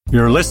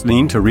You're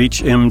listening to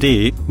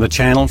ReachMD, the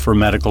channel for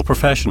medical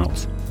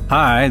professionals.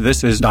 Hi,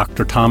 this is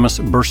Dr. Thomas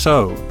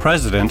Berceau,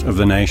 President of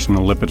the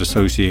National Lipid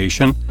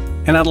Association,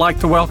 and I'd like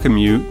to welcome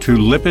you to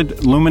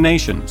Lipid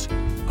Luminations,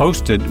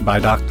 hosted by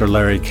Dr.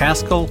 Larry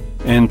Caskell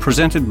and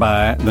presented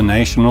by the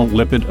National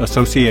Lipid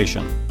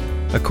Association.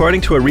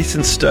 According to a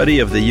recent study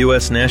of the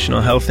U.S.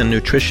 National Health and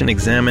Nutrition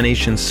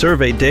Examination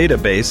Survey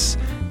database,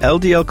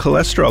 LDL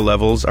cholesterol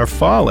levels are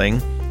falling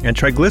and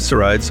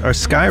triglycerides are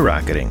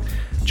skyrocketing.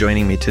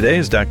 Joining me today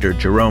is Dr.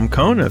 Jerome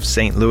Cohn of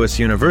St. Louis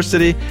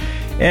University,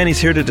 and he's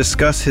here to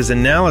discuss his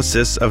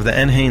analysis of the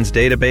NHANES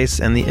database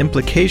and the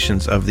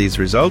implications of these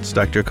results.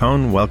 Dr.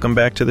 Cohn, welcome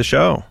back to the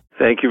show.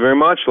 Thank you very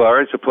much,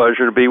 Larry. It's a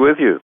pleasure to be with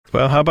you.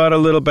 Well, how about a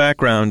little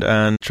background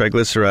on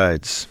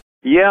triglycerides?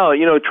 Yeah,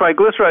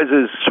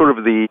 triglycerides is sort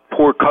of the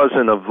poor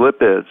cousin of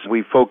lipids.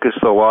 We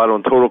focused a lot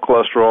on total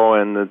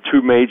cholesterol and the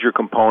two major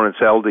components,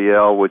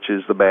 LDL, which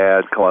is the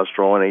bad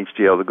cholesterol, and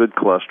HDL, the good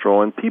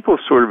cholesterol, and people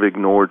sort of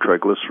ignore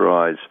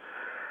triglycerides.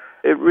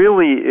 It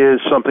really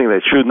is something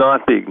that should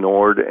not be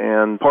ignored,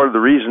 and part of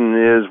the reason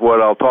is what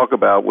I'll talk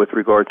about with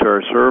regard to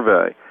our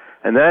survey.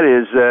 And that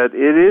is that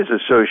it is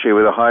associated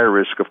with a higher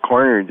risk of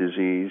coronary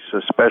disease,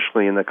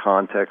 especially in the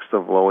context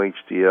of low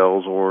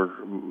HDLs or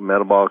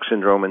metabolic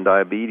syndrome and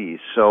diabetes.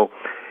 So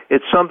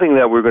it's something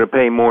that we're going to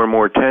pay more and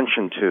more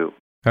attention to.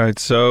 All right,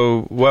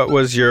 so what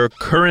was your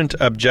current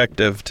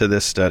objective to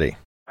this study?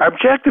 Our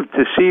objective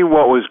to see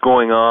what was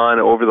going on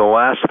over the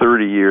last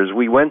 30 years.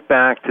 We went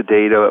back to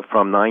data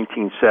from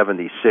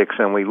 1976,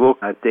 and we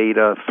looked at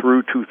data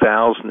through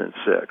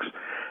 2006.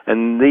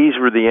 And these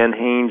were the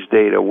NHANES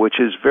data, which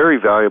is very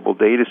valuable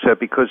data set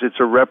because it's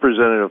a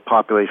representative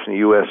population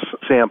U.S.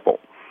 sample.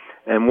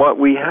 And what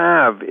we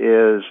have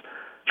is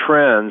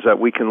trends that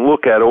we can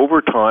look at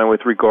over time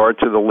with regard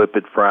to the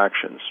lipid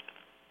fractions.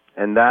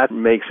 And that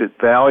makes it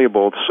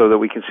valuable so that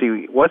we can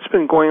see what's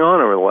been going on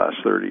over the last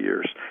 30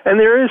 years. And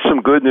there is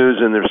some good news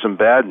and there's some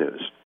bad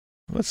news.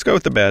 Let's go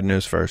with the bad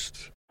news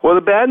first. Well,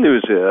 the bad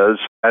news is,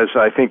 as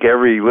I think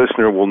every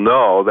listener will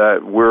know, that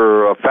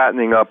we're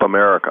fattening up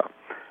America.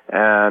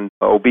 And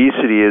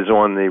obesity is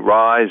on the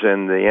rise,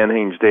 and the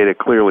NHANES data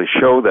clearly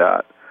show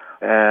that.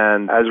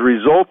 And as a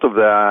result of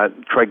that,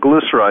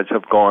 triglycerides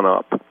have gone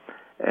up.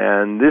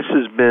 And this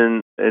has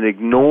been an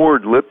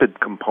ignored lipid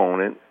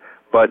component,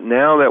 but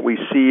now that we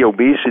see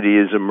obesity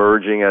is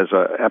emerging as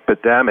an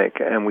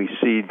epidemic, and we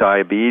see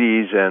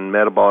diabetes and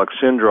metabolic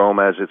syndrome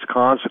as its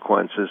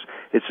consequences,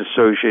 it's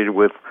associated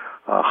with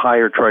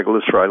higher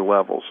triglyceride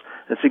levels.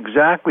 That's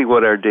exactly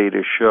what our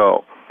data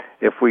show.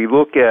 If we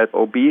look at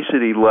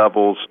obesity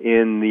levels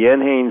in the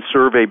NHANES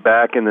survey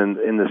back in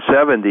the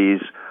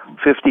 70s,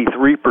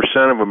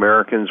 53% of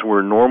Americans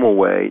were normal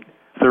weight,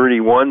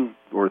 31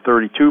 or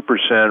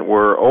 32%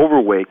 were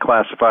overweight,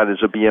 classified as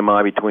a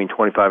BMI between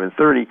 25 and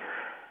 30,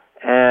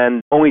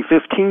 and only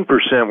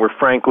 15% were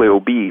frankly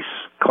obese,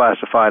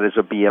 classified as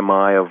a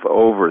BMI of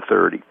over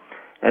 30.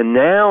 And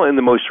now in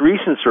the most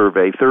recent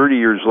survey, 30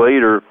 years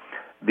later,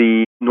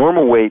 the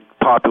normal weight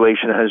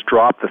population has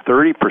dropped to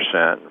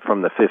 30%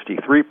 from the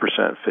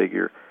 53%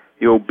 figure.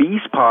 The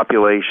obese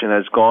population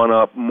has gone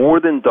up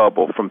more than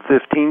double, from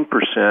 15%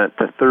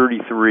 to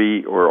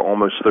 33 or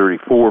almost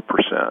 34%.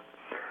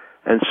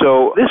 And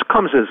so this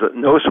comes as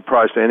no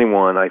surprise to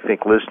anyone, I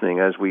think, listening.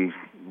 As we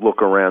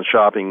look around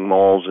shopping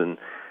malls and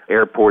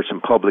airports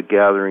and public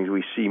gatherings,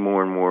 we see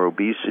more and more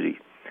obesity.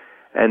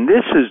 And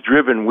this has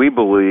driven, we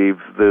believe,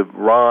 the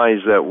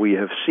rise that we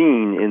have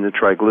seen in the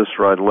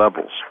triglyceride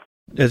levels.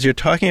 As you're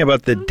talking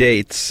about the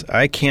dates,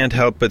 I can't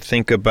help but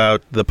think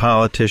about the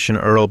politician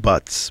Earl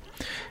Butz.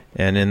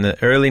 And in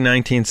the early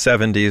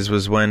 1970s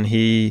was when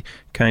he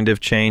kind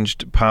of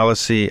changed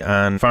policy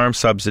on farm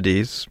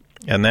subsidies,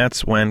 and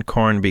that's when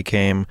corn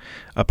became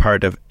a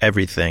part of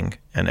everything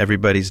and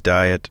everybody's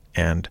diet,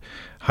 and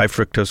high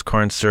fructose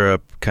corn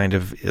syrup kind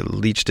of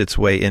leached its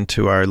way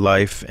into our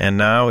life. And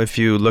now if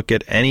you look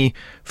at any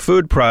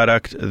food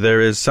product,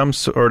 there is some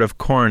sort of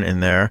corn in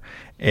there,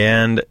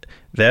 and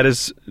that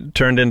is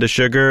turned into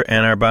sugar,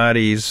 and our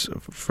bodies,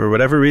 for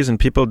whatever reason,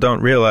 people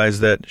don't realize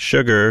that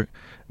sugar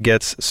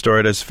gets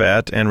stored as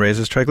fat and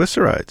raises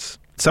triglycerides.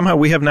 Somehow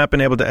we have not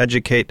been able to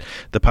educate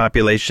the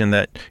population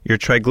that your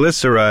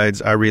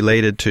triglycerides are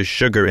related to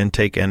sugar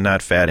intake and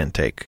not fat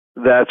intake.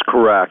 That's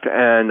correct,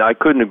 and I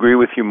couldn't agree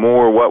with you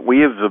more. What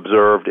we have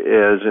observed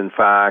is, in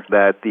fact,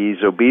 that these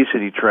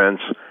obesity trends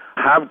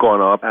have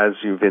gone up, as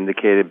you've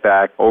indicated,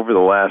 back over the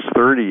last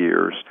 30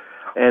 years.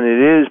 And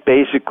it is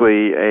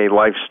basically a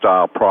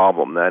lifestyle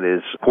problem. That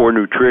is poor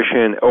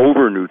nutrition,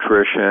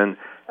 overnutrition,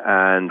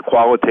 and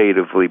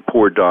qualitatively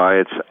poor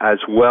diets, as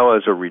well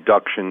as a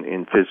reduction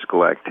in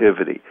physical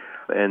activity.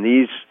 And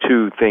these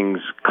two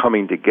things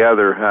coming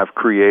together have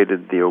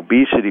created the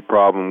obesity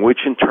problem, which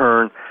in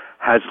turn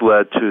has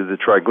led to the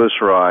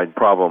triglyceride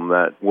problem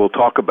that we'll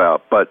talk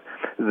about. But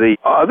the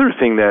other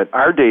thing that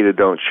our data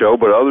don't show,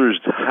 but others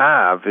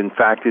have, in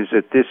fact, is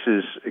that this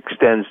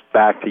extends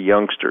back to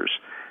youngsters.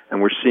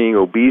 And we're seeing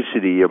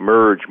obesity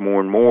emerge more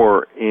and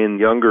more in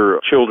younger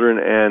children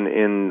and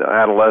in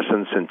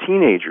adolescents and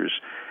teenagers.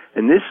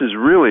 And this is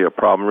really a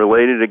problem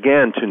related,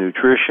 again, to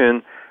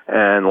nutrition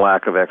and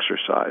lack of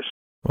exercise.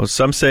 Well,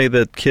 some say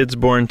that kids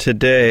born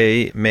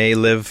today may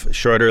live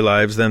shorter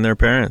lives than their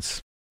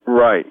parents.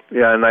 Right.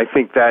 Yeah, and I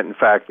think that, in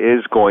fact,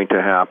 is going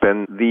to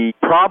happen. The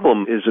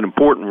problem is an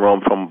important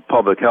one from a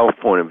public health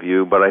point of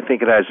view, but I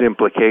think it has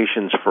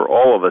implications for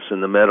all of us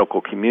in the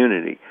medical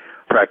community,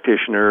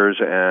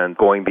 practitioners, and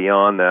going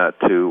beyond that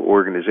to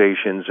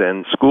organizations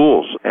and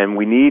schools. And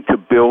we need to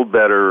build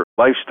better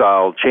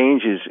lifestyle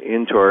changes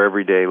into our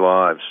everyday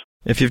lives.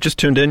 If you've just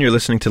tuned in, you're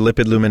listening to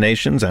Lipid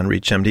Luminations on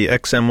ReachMD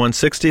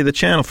XM160, the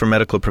channel for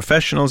medical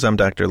professionals. I'm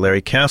Dr.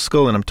 Larry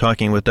Caskell, and I'm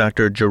talking with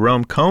Dr.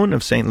 Jerome Cohn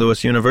of St.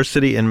 Louis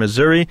University in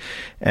Missouri,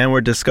 and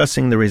we're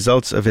discussing the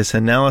results of his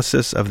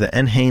analysis of the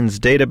NHANES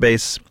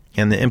database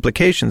and the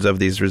implications of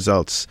these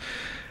results.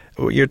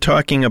 You're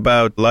talking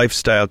about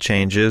lifestyle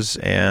changes,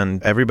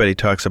 and everybody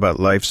talks about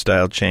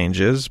lifestyle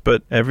changes,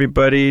 but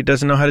everybody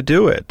doesn't know how to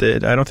do it.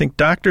 I don't think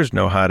doctors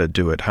know how to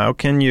do it. How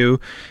can you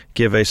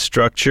give a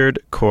structured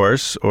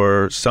course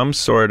or some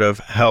sort of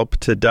help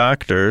to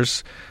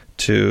doctors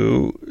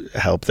to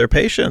help their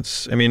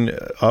patients? I mean,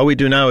 all we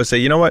do now is say,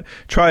 you know what,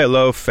 try a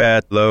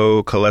low-fat,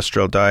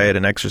 low-cholesterol diet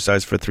and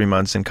exercise for 3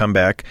 months and come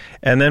back.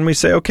 And then we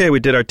say, okay,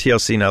 we did our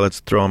TLC, now let's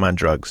throw them on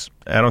drugs.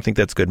 I don't think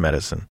that's good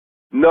medicine.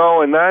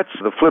 No, and that's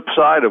the flip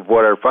side of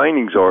what our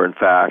findings are, in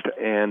fact,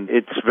 and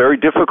it's very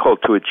difficult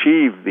to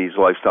achieve these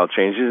lifestyle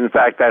changes. In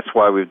fact, that's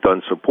why we've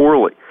done so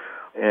poorly.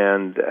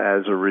 And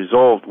as a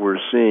result, we're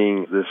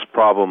seeing this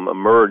problem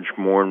emerge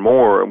more and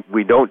more.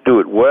 We don't do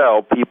it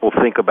well. People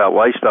think about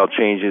lifestyle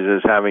changes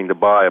as having to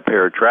buy a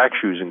pair of track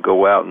shoes and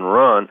go out and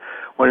run,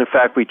 when in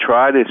fact we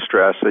try to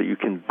stress that you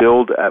can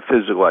build a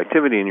physical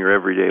activity in your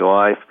everyday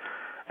life,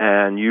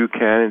 and you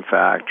can, in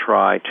fact,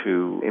 try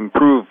to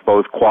improve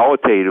both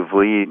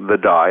qualitatively the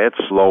diets,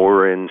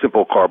 lower in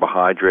simple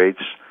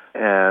carbohydrates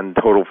and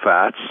total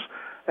fats,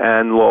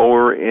 and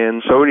lower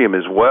in sodium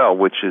as well,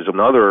 which is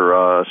another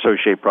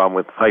associated problem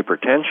with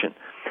hypertension.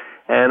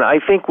 And I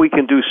think we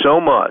can do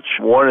so much.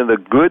 One of the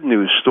good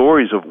news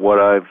stories of what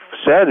I've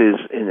said is,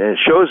 and it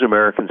shows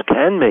Americans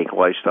can make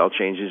lifestyle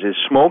changes, is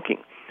smoking.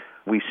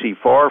 We see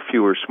far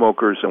fewer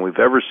smokers than we've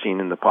ever seen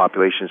in the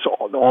population. It's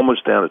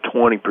almost down to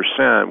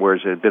 20%,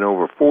 whereas it had been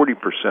over 40%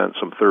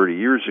 some 30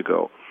 years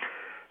ago.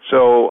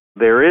 So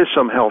there is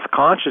some health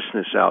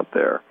consciousness out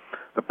there.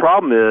 The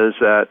problem is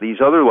that these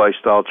other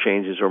lifestyle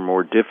changes are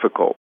more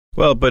difficult.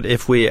 Well, but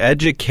if we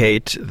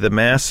educate the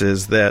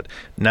masses that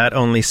not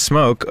only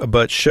smoke,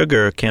 but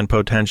sugar can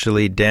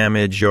potentially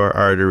damage your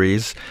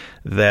arteries,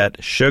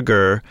 that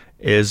sugar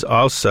is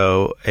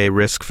also a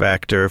risk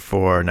factor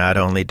for not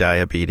only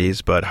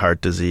diabetes, but heart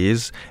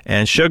disease.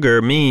 And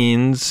sugar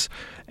means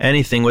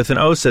anything with an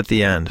ose at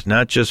the end,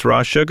 not just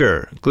raw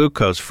sugar,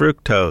 glucose,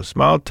 fructose,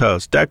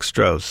 maltose,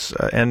 dextrose,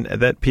 and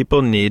that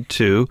people need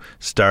to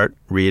start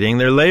reading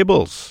their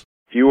labels.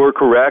 You are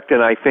correct,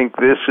 and I think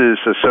this is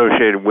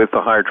associated with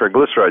the higher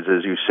triglycerides.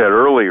 As you said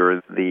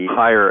earlier, the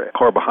higher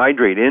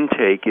carbohydrate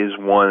intake is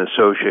one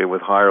associated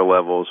with higher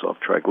levels of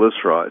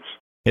triglycerides.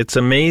 It's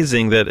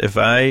amazing that if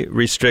I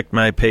restrict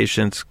my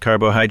patients'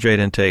 carbohydrate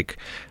intake,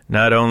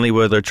 not only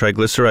will their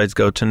triglycerides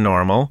go to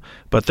normal,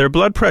 but their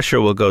blood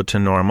pressure will go to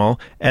normal,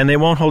 and they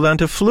won't hold on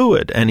to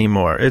fluid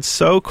anymore. It's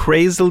so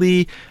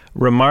crazily,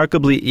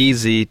 remarkably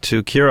easy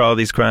to cure all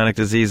these chronic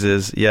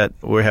diseases, yet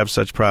we have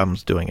such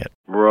problems doing it.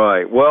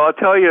 Right. Well, I'll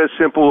tell you a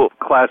simple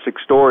classic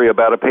story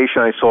about a patient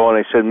I saw, and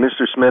I said,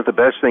 Mr. Smith, the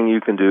best thing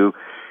you can do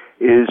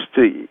is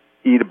to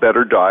eat a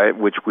better diet,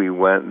 which we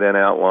then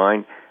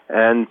outlined,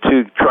 and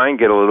to try and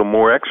get a little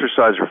more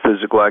exercise or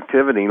physical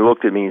activity. He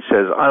looked at me and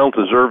says, I don't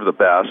deserve the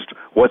best.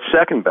 What's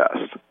second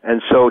best?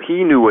 And so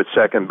he knew what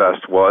second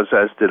best was,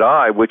 as did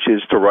I, which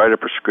is to write a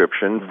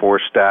prescription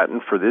for statin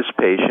for this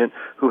patient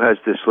who has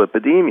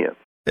dyslipidemia.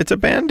 It's a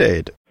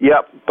Band-Aid.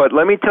 Yeah, but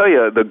let me tell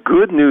you, the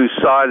good news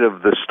side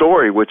of the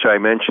story, which I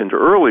mentioned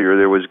earlier,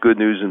 there was good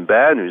news and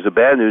bad news. The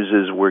bad news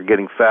is we're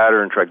getting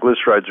fatter and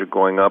triglycerides are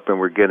going up and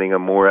we're getting a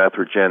more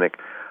atherogenic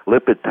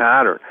lipid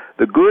pattern.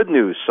 The good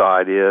news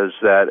side is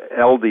that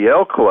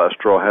LDL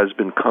cholesterol has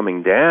been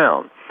coming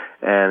down,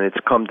 and it's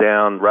come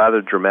down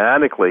rather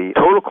dramatically.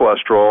 Total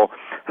cholesterol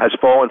has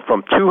fallen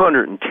from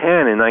 210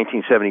 in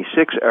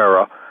 1976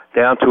 era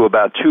down to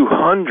about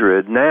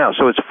 200 now.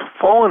 So it's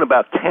fallen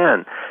about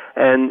 10.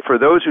 And for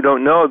those who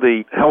don't know,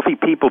 the Healthy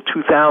People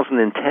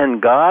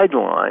 2010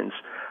 guidelines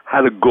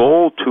had a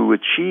goal to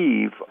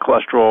achieve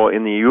cholesterol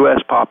in the U.S.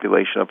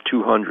 population of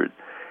 200.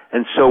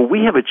 And so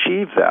we have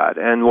achieved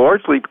that, and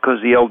largely because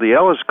the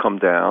LDL has come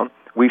down.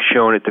 We've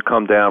shown it to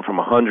come down from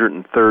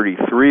 133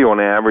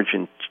 on average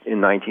in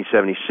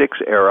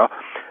 1976 era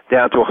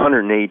down to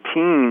 118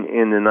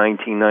 in the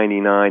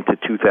 1999 to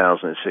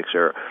 2006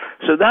 era.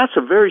 So that's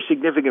a very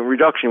significant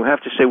reduction. We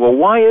have to say, well,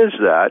 why is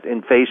that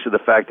in face of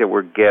the fact that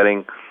we're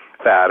getting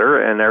fatter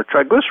and our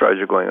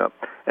triglycerides are going up?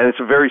 And it's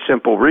a very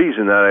simple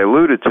reason that I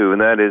alluded to,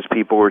 and that is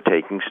people are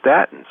taking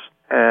statins.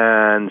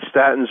 And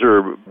statins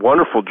are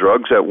wonderful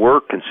drugs that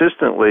work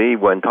consistently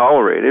when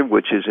tolerated,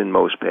 which is in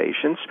most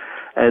patients.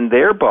 And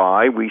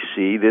thereby, we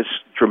see this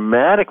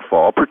dramatic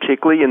fall,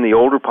 particularly in the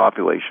older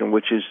population,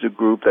 which is the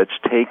group that's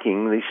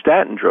taking the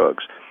statin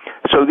drugs.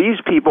 So these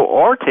people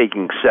are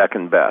taking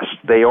second best.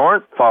 They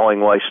aren't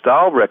following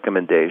lifestyle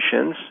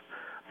recommendations,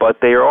 but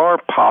they are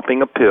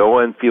popping a pill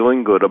and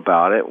feeling good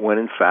about it when,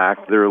 in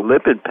fact, their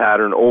lipid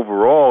pattern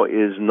overall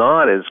is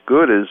not as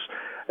good as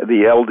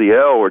the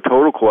LDL or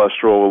total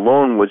cholesterol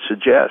alone would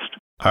suggest.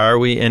 Are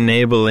we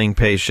enabling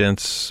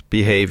patients'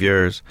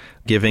 behaviors,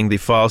 giving the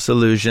false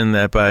illusion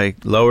that by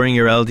lowering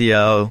your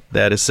LDL,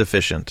 that is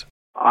sufficient?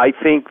 I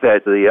think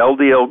that the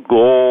LDL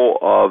goal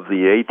of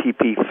the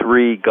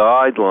ATP3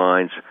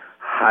 guidelines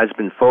has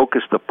been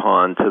focused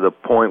upon to the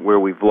point where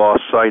we've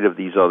lost sight of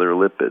these other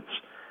lipids.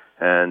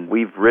 And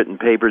we've written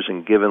papers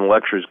and given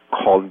lectures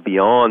called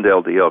Beyond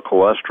LDL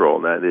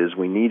Cholesterol. That is,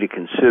 we need to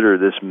consider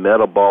this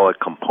metabolic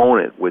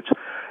component, which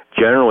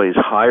generally is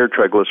higher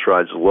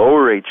triglycerides,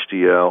 lower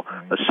HDL,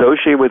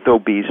 associated with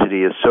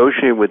obesity,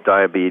 associated with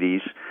diabetes,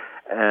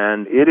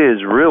 and it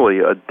is really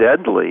a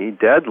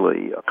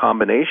deadly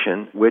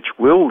combination which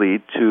will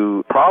lead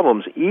to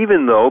problems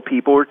even though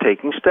people are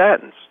taking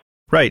statins.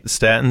 Right.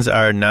 Statins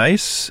are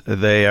nice,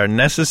 they are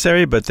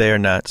necessary, but they are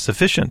not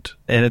sufficient.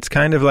 And it's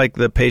kind of like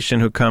the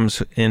patient who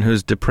comes in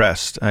who's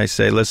depressed. I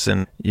say,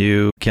 listen,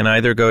 you can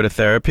either go to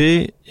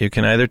therapy, you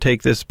can either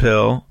take this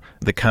pill.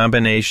 The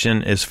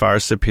combination is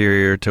far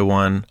superior to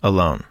one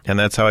alone. And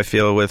that's how I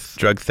feel with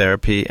drug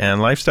therapy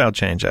and lifestyle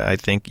change. I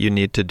think you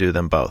need to do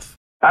them both.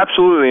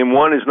 Absolutely, and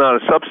one is not a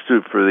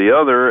substitute for the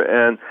other,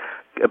 and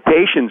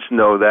patients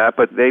know that,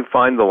 but they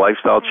find the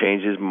lifestyle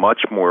changes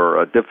much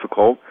more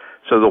difficult.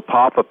 So they'll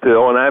pop a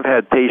pill, and I've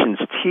had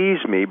patients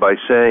tease me by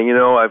saying,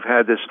 I've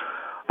had this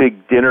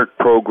big dinner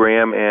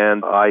program,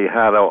 and I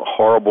had a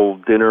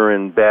horrible dinner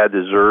and bad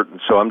dessert,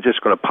 and so I'm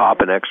just going to pop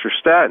an extra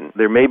statin.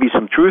 There may be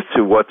some truth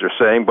to what they're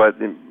saying, but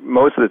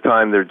most of the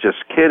time they're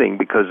just kidding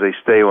because they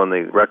stay on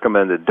the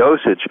recommended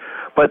dosage.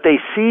 But they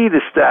see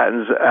the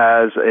statins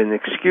as an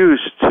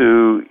excuse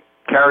to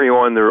carry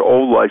on their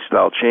old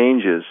lifestyle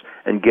changes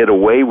and get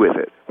away with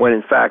it, when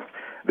in fact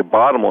the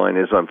bottom line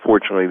is,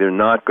 unfortunately, they're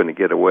not going to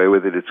get away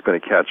with it. It's going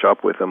to catch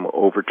up with them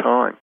over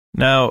time.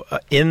 Now,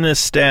 in the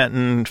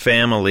statin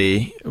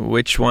family,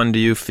 which one do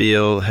you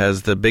feel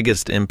has the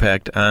biggest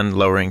impact on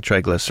lowering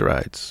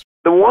triglycerides?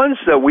 The ones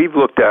that we've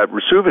looked at,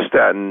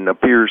 rosuvastatin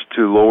appears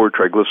to lower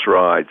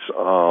triglycerides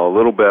a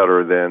little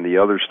better than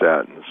the other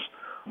statins.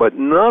 But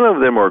none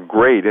of them are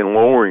great in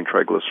lowering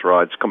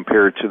triglycerides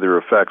compared to their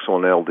effects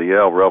on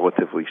LDL,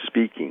 relatively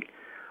speaking.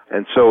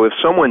 And so if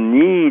someone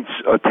needs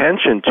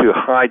attention to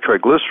high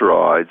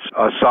triglycerides,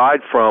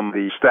 aside from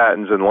the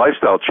statins and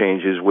lifestyle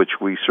changes, which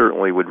we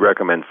certainly would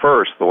recommend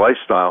first, the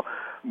lifestyle,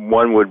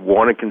 one would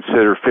want to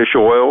consider fish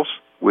oils,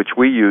 which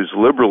we use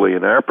liberally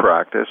in our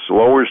practice,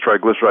 lowers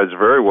triglycerides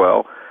very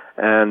well,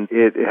 and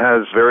it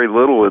has very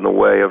little in the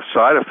way of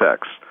side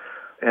effects.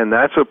 And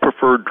that's a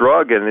preferred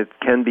drug, and it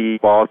can be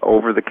bought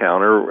over the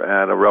counter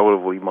at a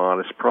relatively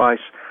modest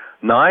price.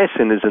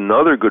 Niacin is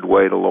another good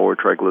way to lower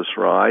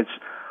triglycerides,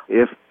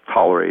 if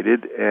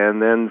tolerated.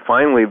 And then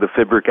finally, the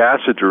fibric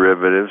acid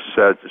derivatives,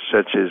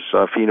 such as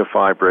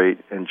fenofibrate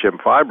and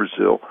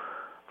gemfibrozil.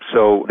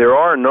 So there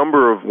are a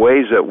number of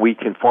ways that we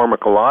can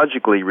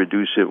pharmacologically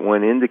reduce it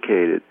when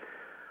indicated.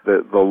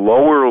 The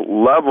lower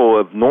level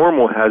of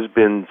normal has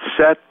been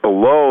set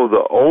below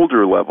the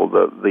older level.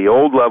 The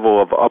old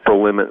level of upper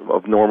limit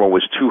of normal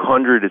was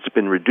 200. It's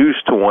been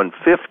reduced to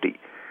 150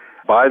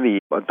 by the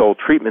adult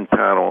treatment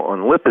panel on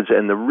lipids.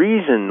 And the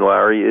reason,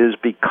 Larry, is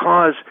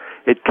because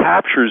it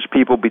captures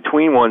people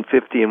between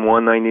 150 and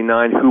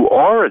 199 who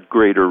are at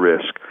greater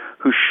risk,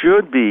 who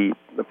should be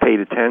paid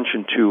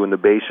attention to on the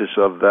basis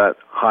of that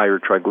higher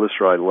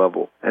triglyceride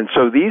level. And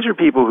so these are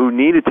people who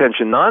need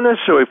attention, not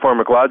necessarily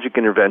pharmacologic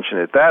intervention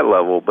at that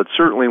level, but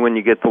certainly when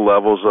you get to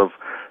levels of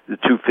the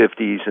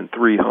 250s and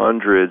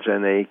 300s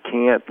and they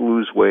can't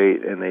lose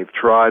weight and they've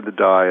tried the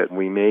diet,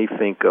 we may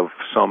think of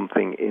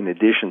something in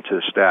addition to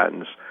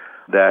statins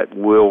that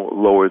will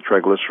lower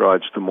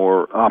triglycerides to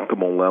more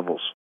optimal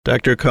levels.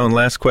 Dr. Cohn,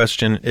 last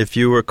question. If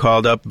you were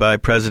called up by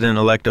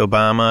President-elect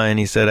Obama and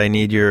he said, I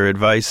need your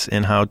advice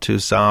in how to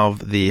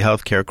solve the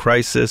healthcare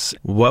crisis,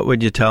 what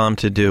would you tell him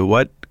to do?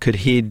 What could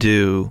he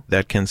do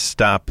that can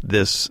stop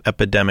this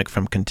epidemic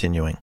from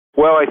continuing?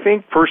 Well, I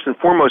think first and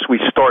foremost we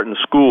start in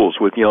schools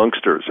with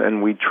youngsters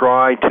and we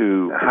try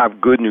to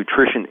have good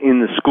nutrition in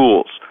the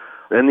schools.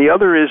 And the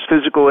other is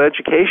physical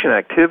education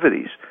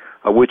activities,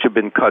 which have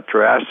been cut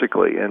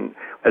drastically. And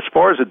as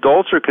far as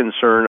adults are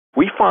concerned,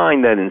 we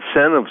find that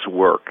incentives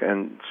work.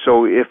 And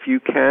so if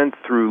you can,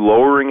 through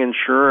lowering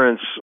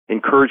insurance,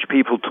 encourage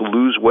people to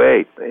lose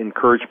weight,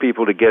 encourage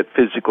people to get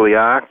physically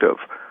active,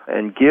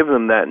 and give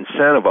them that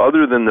incentive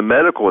other than the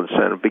medical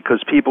incentive,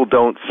 because people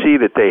don't see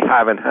that they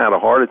haven't had a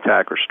heart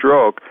attack or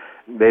stroke.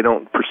 They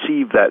don't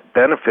perceive that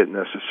benefit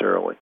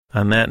necessarily.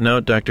 On that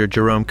note, Dr.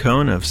 Jerome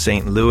Cohn of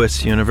St.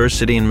 Louis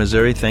University in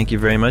Missouri, thank you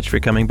very much for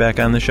coming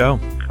back on the show.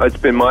 It's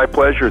been my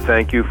pleasure.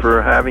 Thank you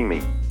for having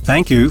me.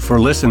 Thank you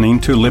for listening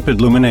to Lipid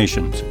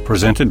Luminations,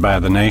 presented by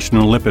the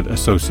National Lipid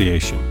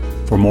Association.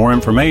 For more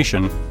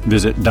information,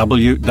 visit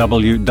www.lipid.org.